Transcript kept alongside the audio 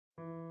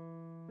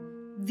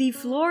The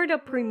Florida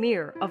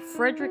premiere of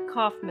Fredrick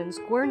Kaufman's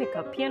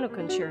Guernica Piano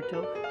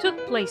Concerto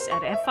took place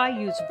at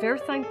FIU's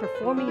Wertheim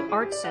Performing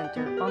Arts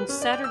Center on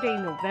Saturday,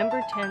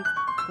 November 10,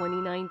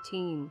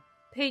 2019.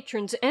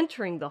 Patrons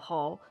entering the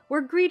hall were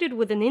greeted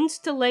with an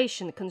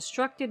installation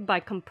constructed by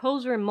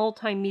composer and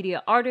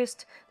multimedia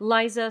artist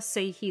Liza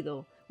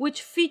Seigido,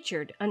 which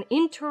featured an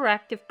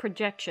interactive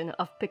projection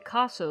of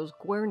Picasso's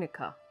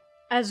Guernica.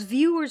 As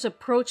viewers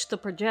approach the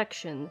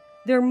projection,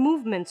 their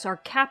movements are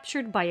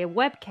captured by a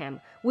webcam,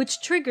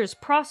 which triggers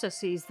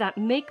processes that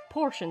make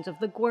portions of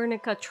the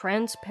Guernica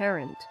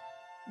transparent.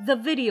 The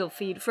video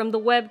feed from the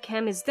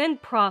webcam is then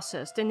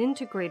processed and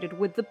integrated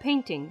with the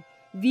painting.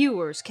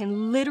 Viewers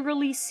can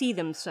literally see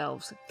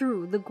themselves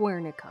through the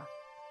Guernica.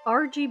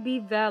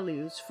 RGB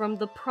values from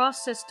the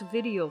processed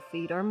video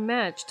feed are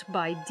matched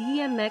by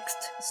DMXIS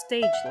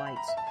stage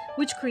lights,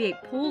 which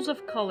create pools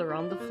of color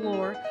on the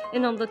floor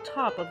and on the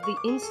top of the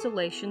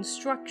installation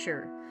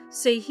structure.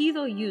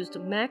 Seigido used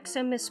Max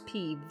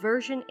MSP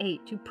version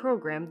 8 to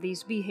program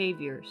these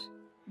behaviors.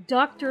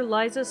 Dr.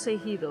 Liza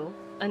Seigido,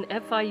 an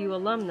FIU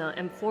alumna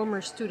and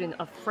former student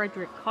of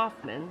Fredrick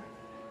Kaufman,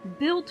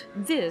 built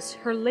this,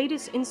 her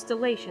latest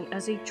installation,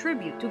 as a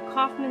tribute to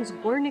Kaufman's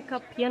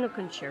Guernica Piano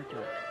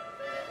Concerto.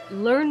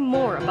 Learn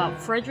more about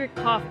Fredrick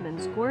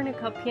Kaufman's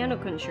Guernica Piano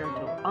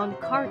Concerto on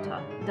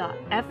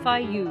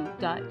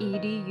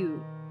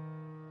carta.fiu.edu.